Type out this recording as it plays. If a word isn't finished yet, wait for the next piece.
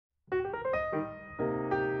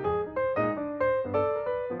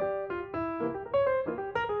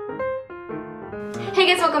Hey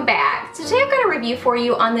guys, welcome back. So today I've got a review for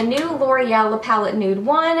you on the new L'Oreal La Palette Nude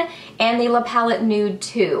 1 and the La Palette Nude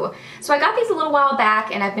 2. So I got these a little while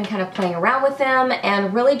back and I've been kind of playing around with them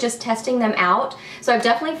and really just testing them out. So I've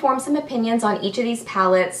definitely formed some opinions on each of these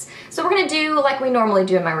palettes. So we're going to do like we normally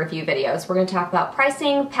do in my review videos. We're going to talk about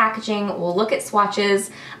pricing, packaging, we'll look at swatches.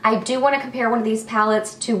 I do want to compare one of these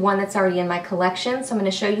palettes to one that's already in my collection, so I'm going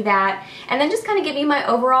to show you that and then just kind of give you my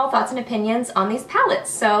overall thoughts and opinions on these palettes.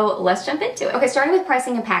 So let's jump into it. Okay, starting with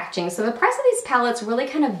pricing and packaging. So the price of these palettes really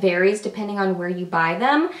kind of varies depending on where you buy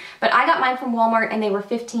them, but I got mine from Walmart and they were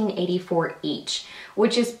 $15.84 each,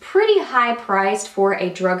 which is pretty high priced for a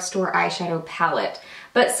drugstore eyeshadow palette.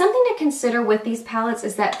 But something to consider with these palettes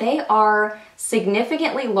is that they are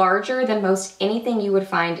significantly larger than most anything you would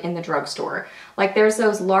find in the drugstore. Like there's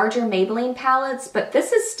those larger Maybelline palettes, but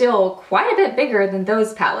this is still quite a bit bigger than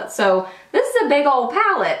those palettes. So this is a big old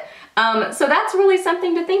palette. So that's really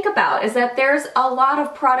something to think about, is that there's a lot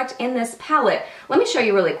of product in this palette. Let me show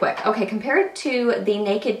you really quick. Okay, compared to the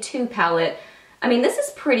Naked 2 palette, I mean, this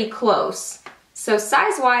is pretty close. So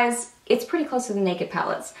size-wise, it's pretty close to the Naked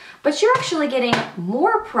palettes. But you're actually getting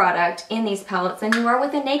more product in these palettes than you are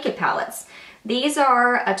with the Naked palettes. These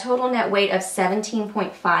are a total net weight of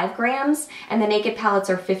 17.5 grams, and the Naked palettes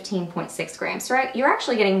are 15.6 grams. So you're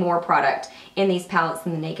actually getting more product in these palettes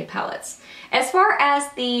than the Naked palettes. As far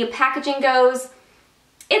as the packaging goes,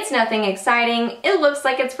 it's nothing exciting. It looks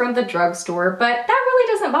like it's from the drugstore, but that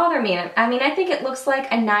really doesn't bother me. I mean, I think it looks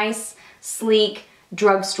like a nice, sleek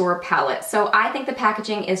drugstore palette. So I think the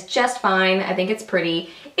packaging is just fine. I think it's pretty.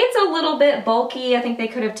 It's a little bit bulky. I think they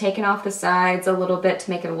could have taken off the sides a little bit to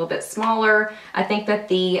make it a little bit smaller. I think that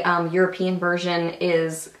the European version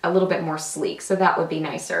is a little bit more sleek, so that would be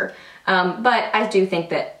nicer. But I do think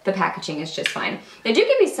that the packaging is just fine. They do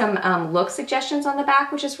give you some look suggestions on the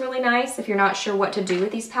back, which is really nice. If you're not sure what to do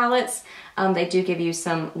with these palettes, they do give you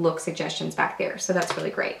some look suggestions back there, so that's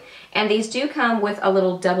really great. And these do come with a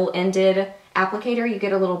little double-ended applicator. You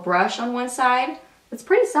get a little brush on one side. It's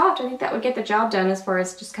pretty soft. I think that would get the job done as far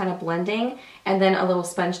as just kind of blending, and then a little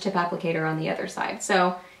sponge tip applicator on the other side.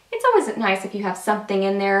 So it's always nice if you have something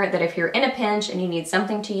in there that if you're in a pinch and you need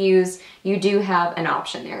something to use, you do have an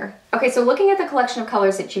option there. Okay, so looking at the collection of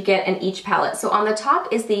colors that you get in each palette. So on the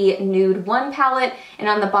top is the Nude 1 palette, and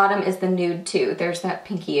on the bottom is the Nude 2. There's that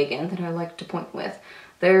pinky again that I like to point with.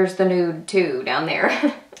 There's the Nude 2 down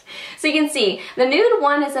there. So you can see the Nude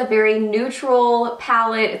 1 is a very neutral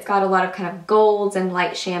palette. It's got a lot of kind of golds and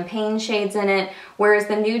light champagne shades in it, whereas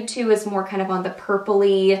the Nude 2 is more kind of on the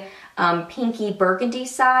purpley, pinky burgundy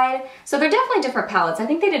side. So they're definitely different palettes. I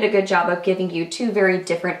think they did a good job of giving you two very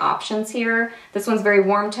different options here. This one's very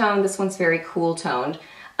warm toned, this one's very cool toned.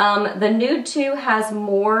 The Nude 2 has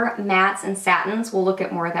more mattes and satins. We'll look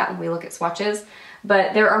at more of that when we look at swatches.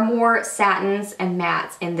 But there are more satins and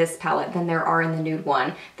mattes in this palette than there are in the Nude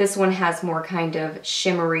 1. This one has more kind of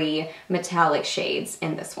shimmery metallic shades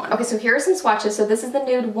in this one. Okay, so here are some swatches. So this is the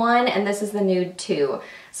Nude 1 and this is the Nude 2.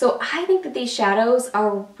 So I think that these shadows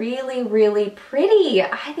are really, really pretty.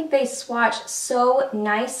 I think they swatch so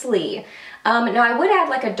nicely. Now I would add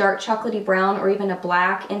like a dark chocolatey brown or even a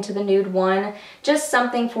black into the Nude 1, just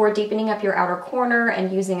something for deepening up your outer corner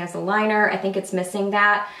and using as a liner. I think it's missing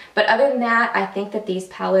that. But other than that, I think that these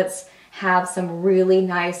palettes have some really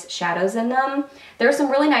nice shadows in them. There are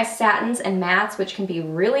some really nice satins and mattes, which can be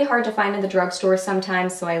really hard to find in the drugstore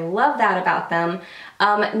sometimes, so I love that about them.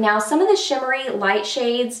 Now some of the shimmery light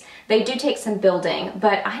shades, they do take some building,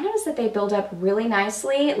 but I noticed that they build up really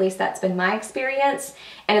nicely, at least that's been my experience,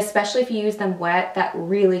 and especially if you use them wet, that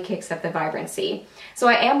really kicks up the vibrancy. So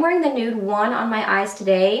I am wearing the Nude 1 on my eyes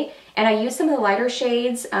today, and I used some of the lighter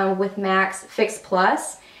shades with MAC's Fix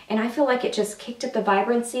Plus, and I feel like it just kicked up the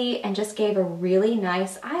vibrancy and just gave a really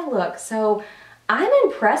nice eye look. So I'm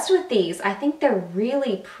impressed with these. I think they're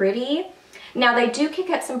really pretty. Now they do kick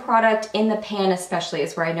up some product in the pan, especially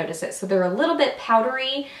is where I notice it. So they're a little bit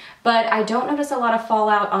powdery, but I don't notice a lot of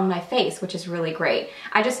fallout on my face, which is really great.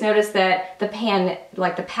 I just noticed that the pan,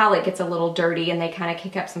 like the palette, gets a little dirty and they kind of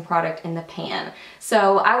kick up some product in the pan.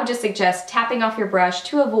 So I would just suggest tapping off your brush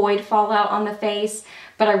to avoid fallout on the face,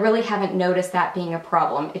 but I really haven't noticed that being a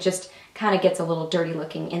problem. It just kind of gets a little dirty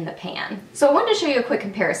looking in the pan. So I wanted to show you a quick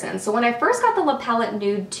comparison. So when I first got the La Palette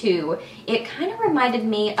Nude 2, it kind of reminded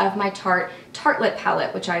me of my Tartelette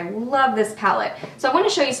palette, which I love this palette. So I want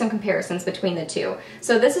to show you some comparisons between the two.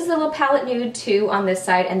 So this is the La Palette Nude 2 on this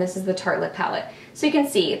side, and this is the Tartelette palette. So you can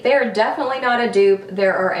see, they're definitely not a dupe.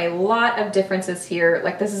 There are a lot of differences here.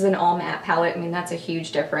 Like this is an all matte palette. I mean, that's a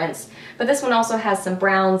huge difference. But this one also has some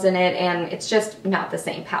browns in it, and it's just not the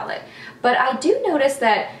same palette. But I do notice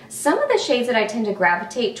that some of the shades that I tend to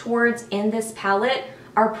gravitate towards in this palette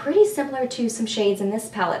are pretty similar to some shades in this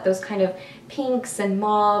palette. Those kind of pinks and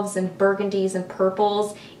mauves and burgundies and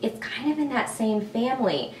purples. It's kind of in that same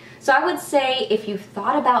family. So I would say if you've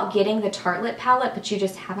thought about getting the Tartelette palette, but you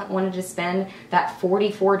just haven't wanted to spend that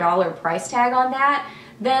 $44 price tag on that,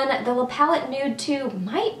 then the La Palette Nude 2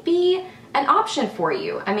 might be an option for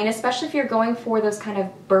you. I mean, especially if you're going for those kind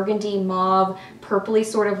of burgundy, mauve, purpley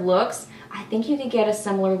sort of looks, I think you could get a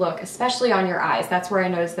similar look, especially on your eyes. That's where I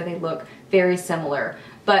noticed that they look very similar.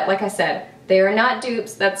 But like I said, they are not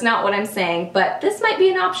dupes, that's not what I'm saying, but this might be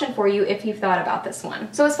an option for you if you've thought about this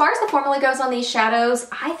one. So as far as the formula goes on these shadows,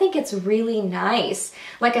 I think it's really nice.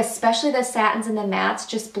 Like especially the satins and the mattes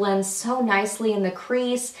just blend so nicely in the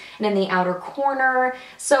crease and in the outer corner.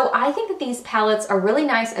 So I think that these palettes are really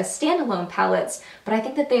nice as standalone palettes, but I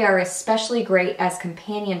think that they are especially great as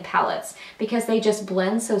companion palettes because they just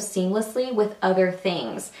blend so seamlessly with other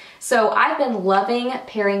things. So I've been loving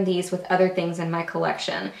pairing these with other things in my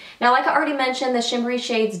collection. Now, like I already mentioned, the shimmery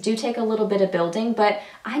shades do take a little bit of building, but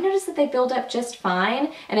I noticed that they build up just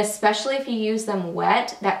fine, and especially if you use them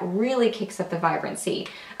wet, that really kicks up the vibrancy.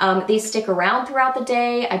 These stick around throughout the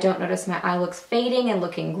day. I don't notice my eye looks fading and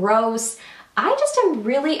looking gross. I just am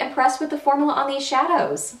really impressed with the formula on these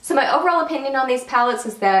shadows. So my overall opinion on these palettes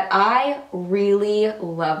is that I really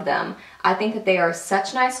love them. I think that they are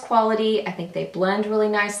such nice quality. I think they blend really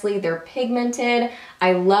nicely. They're pigmented.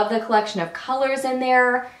 I love the collection of colors in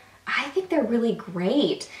there. I think they're really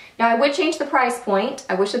great. Now I would change the price point.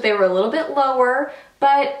 I wish that they were a little bit lower,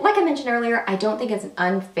 but like I mentioned earlier, I don't think it's an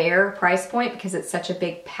unfair price point because it's such a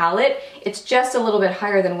big palette. It's just a little bit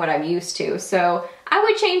higher than what I'm used to. So I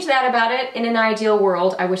would change that about it. In an ideal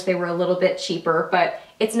world, I wish they were a little bit cheaper, but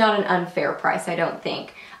it's not an unfair price, I don't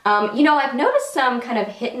think. You know, I've noticed some kind of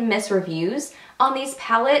hit and miss reviews on these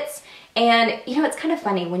palettes. And you know, it's kind of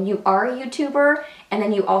funny when you are a YouTuber and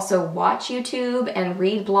then you also watch YouTube and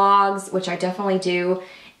read blogs, which I definitely do,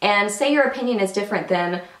 and say your opinion is different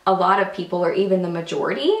than a lot of people or even the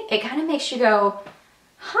majority, it kind of makes you go,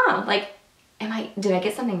 huh, like, did I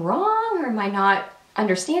get something wrong, or am I not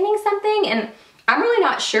understanding something? And I'm really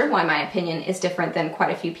not sure why my opinion is different than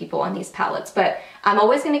quite a few people on these palettes, but I'm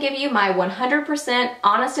always going to give you my 100%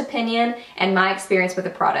 honest opinion and my experience with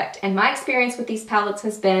the product. And my experience with these palettes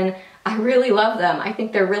has been, I really love them. I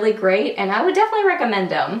think they're really great, and I would definitely recommend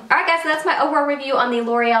them. Alright guys, so that's my overall review on the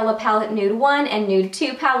L'Oreal La Palette Nude 1 and Nude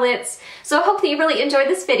 2 palettes. So I hope that you really enjoyed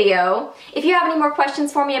this video. If you have any more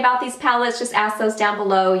questions for me about these palettes, just ask those down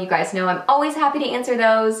below. You guys know I'm always happy to answer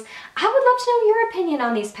those. I would love to know your opinion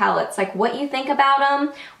on these palettes, like what you think about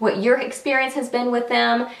them, what your experience has been with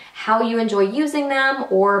them, how you enjoy using them,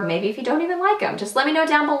 or maybe if you don't even like them. Just let me know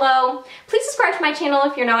down below. Please subscribe to my channel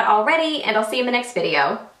if you're not already, and I'll see you in the next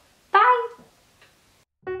video.